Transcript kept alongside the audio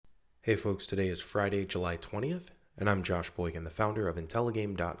Hey folks, today is Friday, July 20th, and I'm Josh Boygan, the founder of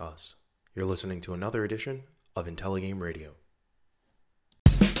Intelligame.us. You're listening to another edition of Intelligame Radio.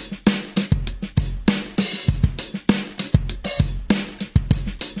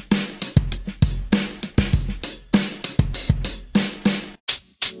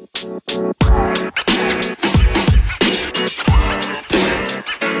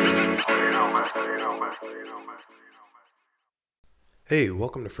 Hey,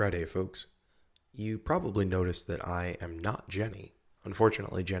 welcome to Friday, folks. You probably noticed that I am not Jenny.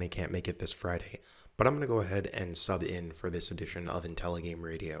 Unfortunately, Jenny can't make it this Friday, but I'm going to go ahead and sub in for this edition of Intelligame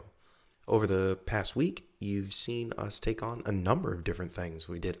Radio. Over the past week, you've seen us take on a number of different things.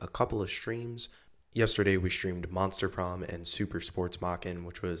 We did a couple of streams. Yesterday, we streamed Monster Prom and Super Sports Machina,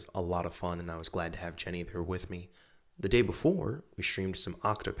 which was a lot of fun, and I was glad to have Jenny there with me. The day before, we streamed some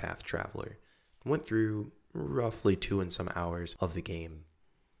Octopath Traveler. Went through roughly 2 and some hours of the game.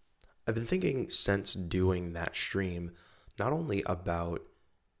 I've been thinking since doing that stream, not only about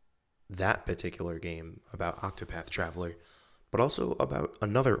that particular game, about Octopath Traveler, but also about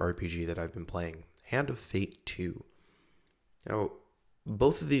another RPG that I've been playing, Hand of Fate 2. Now,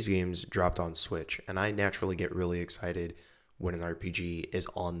 both of these games dropped on Switch, and I naturally get really excited when an RPG is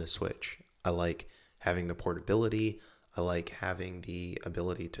on the Switch. I like having the portability, I like having the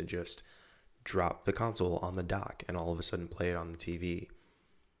ability to just drop the console on the dock and all of a sudden play it on the TV.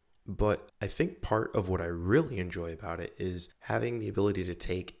 But I think part of what I really enjoy about it is having the ability to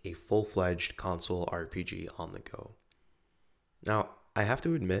take a full-fledged console RPG on the go. Now, I have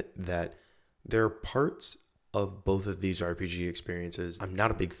to admit that there are parts of both of these RPG experiences I'm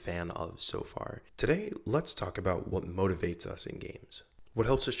not a big fan of so far. Today, let's talk about what motivates us in games. What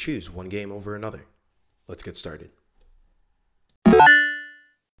helps us choose one game over another? Let's get started.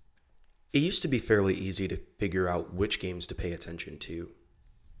 It used to be fairly easy to figure out which games to pay attention to.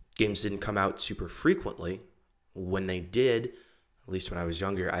 Games didn't come out super frequently. When they did, at least when I was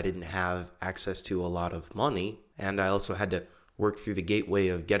younger, I didn't have access to a lot of money, and I also had to work through the gateway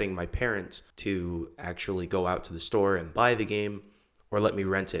of getting my parents to actually go out to the store and buy the game or let me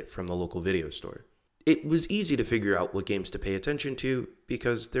rent it from the local video store. It was easy to figure out what games to pay attention to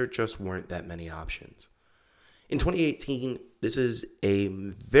because there just weren't that many options. In 2018, this is a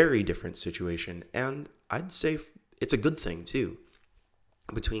very different situation, and I'd say it's a good thing too.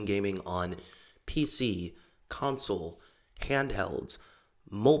 Between gaming on PC, console, handhelds,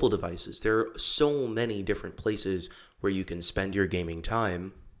 mobile devices, there are so many different places where you can spend your gaming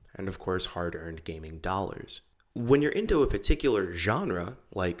time, and of course hard-earned gaming dollars. When you're into a particular genre,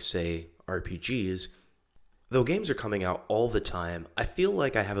 like say RPGs, though games are coming out all the time, I feel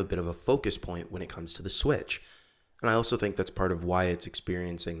like I have a bit of a focus point when it comes to the Switch. And I also think that's part of why it's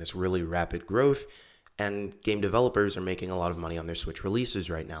experiencing this really rapid growth, and game developers are making a lot of money on their Switch releases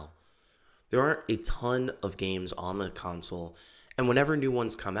right now. There aren't a ton of games on the console, and whenever new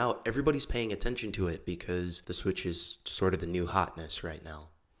ones come out, everybody's paying attention to it because the Switch is sort of the new hotness right now.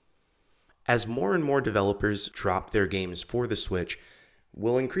 As more and more developers drop their games for the Switch,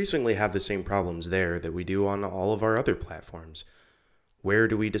 we'll increasingly have the same problems there that we do on all of our other platforms. Where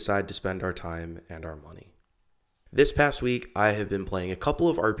do we decide to spend our time and our money? This past week, I have been playing a couple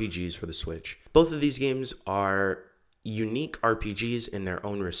of RPGs for the Switch. Both of these games are unique RPGs in their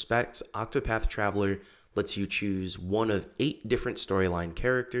own respects. Octopath Traveler lets you choose one of 8 different storyline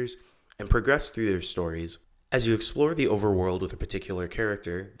characters and progress through their stories. As you explore the overworld with a particular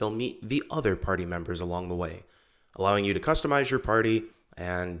character, they'll meet the other party members along the way, allowing you to customize your party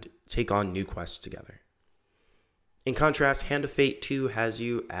and take on new quests together. In contrast, Hand of Fate 2 has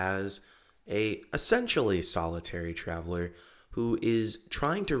you as a essentially solitary traveler who is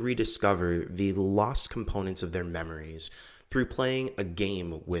trying to rediscover the lost components of their memories through playing a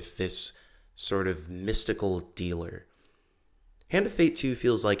game with this sort of mystical dealer. Hand of Fate 2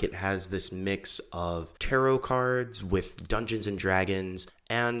 feels like it has this mix of tarot cards with Dungeons and Dragons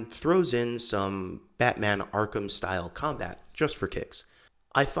and throws in some Batman Arkham-style combat just for kicks.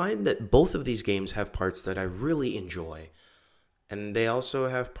 I find that both of these games have parts that I really enjoy, and they also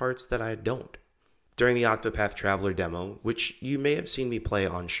have parts that I don't. During the Octopath Traveler demo, which you may have seen me play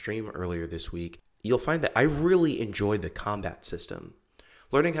on stream earlier this week, you'll find that I really enjoyed the combat system.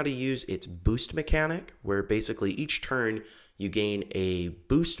 Learning how to use its boost mechanic, where basically each turn you gain a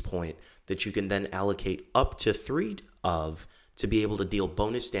boost point that you can then allocate up to 3 of to be able to deal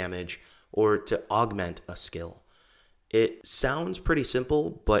bonus damage or to augment a skill. It sounds pretty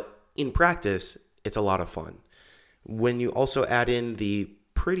simple, but in practice, it's a lot of fun. When you also add in the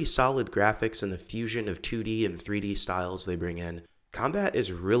pretty solid graphics and the fusion of 2D and 3D styles they bring in, combat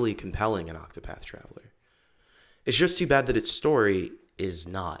is really compelling in Octopath Traveler. It's just too bad that its story is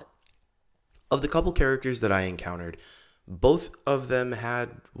not. Of the couple characters that I encountered, both of them had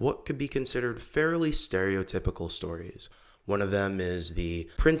what could be considered fairly stereotypical stories. One of them is the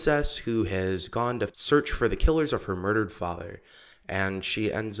princess who has gone to search for the killers of her murdered father, and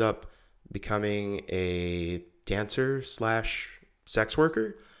she ends up becoming a dancer slash sex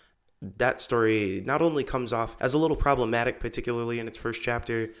worker. That story not only comes off as a little problematic, particularly in its first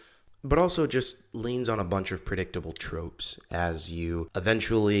chapter, but also just leans on a bunch of predictable tropes, as you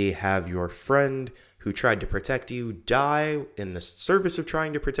eventually have your friend who tried to protect you die in the service of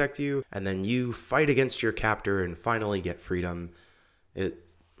trying to protect you, and then you fight against your captor and finally get freedom. It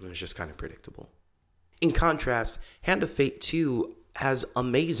was just kind of predictable. In contrast, Hand of Fate 2 has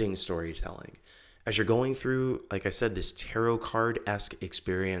amazing storytelling. As you're going through, like I said, this tarot card-esque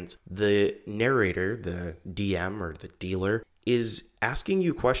experience, the narrator, the DM or the dealer, is asking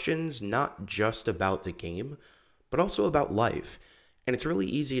you questions not just about the game, but also about life. And it's really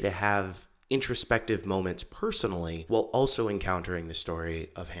easy to have introspective moments personally while also encountering the story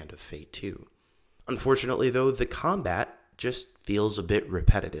of Hand of Fate 2. Unfortunately, though, the combat just feels a bit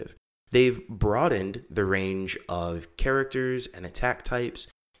repetitive. They've broadened the range of characters and attack types.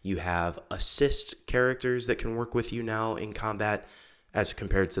 You have assist characters that can work with you now in combat as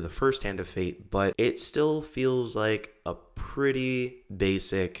compared to the first Hand of Fate, but it still feels like a pretty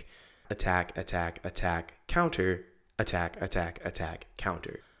basic attack, counter, attack,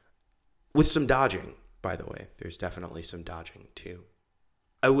 counter. With some dodging, by the way. There's definitely some dodging too.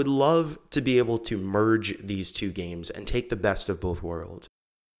 I would love to be able to merge these two games and take the best of both worlds.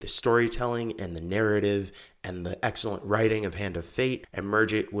 The storytelling and the narrative and the excellent writing of Hand of Fate, and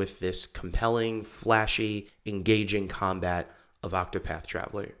merge it with this compelling, flashy, engaging combat of Octopath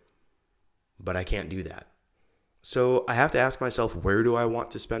Traveler. But I can't do that. So I have to ask myself, where do I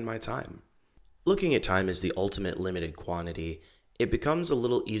want to spend my time? Looking at time as the ultimate limited quantity, it becomes a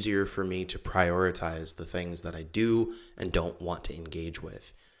little easier for me to prioritize the things that I do and don't want to engage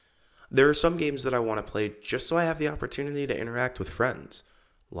with. There are some games that I want to play just so I have the opportunity to interact with friends,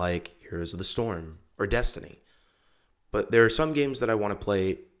 like Heroes of the Storm or Destiny. But there are some games that I want to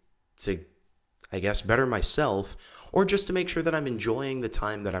play to, I guess, better myself, or just to make sure that I'm enjoying the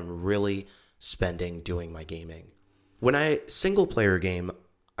time that I'm really spending doing my gaming. When I single player game,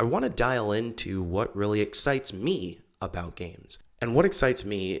 I want to dial into what really excites me about games. And what excites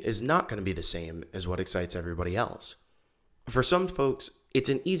me is not going to be the same as what excites everybody else. For some folks, it's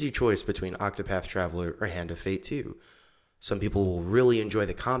an easy choice between Octopath Traveler or Hand of Fate 2. Some people will really enjoy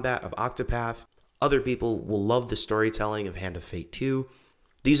the combat of Octopath. Other people will love the storytelling of Hand of Fate 2.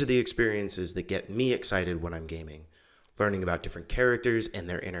 These are the experiences that get me excited when I'm gaming. Learning about different characters and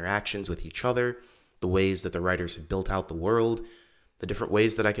their interactions with each other, the ways that the writers have built out the world, the different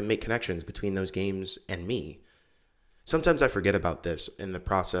ways that I can make connections between those games and me. Sometimes I forget about this in the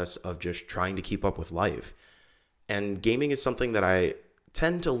process of just trying to keep up with life. And gaming is something that I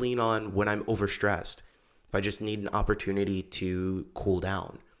tend to lean on when I'm overstressed, if I just need an opportunity to cool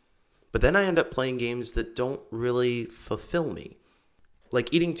down. But then I end up playing games that don't really fulfill me.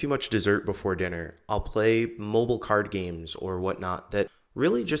 Like eating too much dessert before dinner, I'll play mobile card games or whatnot that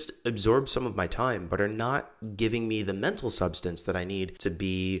really just absorb some of my time, but are not giving me the mental substance that I need to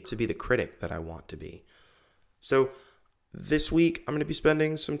be the critic that I want to be. So this week, I'm going to be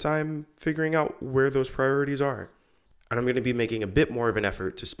spending some time figuring out where those priorities are. And I'm going to be making a bit more of an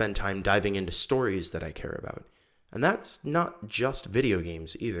effort to spend time diving into stories that I care about. And that's not just video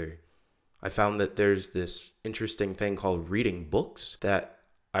games either. I found that there's this interesting thing called reading books that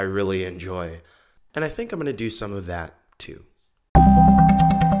I really enjoy. And I think I'm going to do some of that too.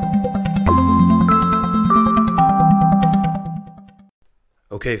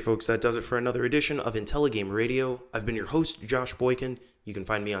 Okay, folks, that does it for another edition of IntelliGame Radio. I've been your host, Josh Boykin. You can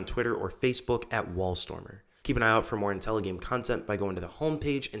find me on Twitter or Facebook at Wallstormer. Keep an eye out for more IntelliGame content by going to the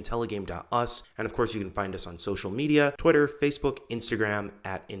homepage, intelligame.us. And of course, you can find us on social media, Twitter, Facebook, Instagram,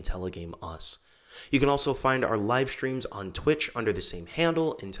 at IntelliGameUs. You can also find our live streams on Twitch under the same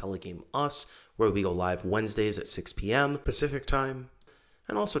handle, IntelliGameUs, where we go live Wednesdays at 6 p.m. Pacific time,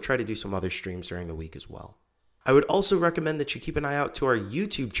 and also try to do some other streams during the week as well. I would also recommend that you keep an eye out to our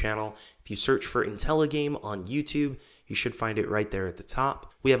YouTube channel. If you search for IntelliGame on YouTube, you should find it right there at the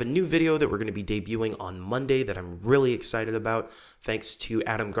top. We have a new video that we're going to be debuting on Monday that I'm really excited about. Thanks to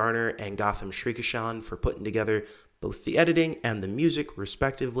Adam Garner and Gotham Shrikashan for putting together both the editing and the music,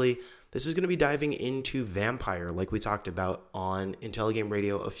 respectively. This is going to be diving into Vampire, like we talked about on IntelliGame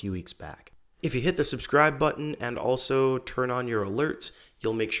Radio a few weeks back. If you hit the subscribe button and also turn on your alerts,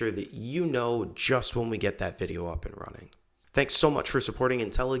 you'll make sure that you know just when we get that video up and running. Thanks so much for supporting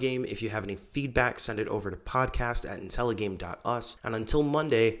IntelliGame. If you have any feedback, send it over to podcast@intelligame.us. And until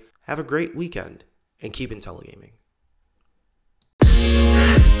Monday, Have a great weekend and keep Intelligaming.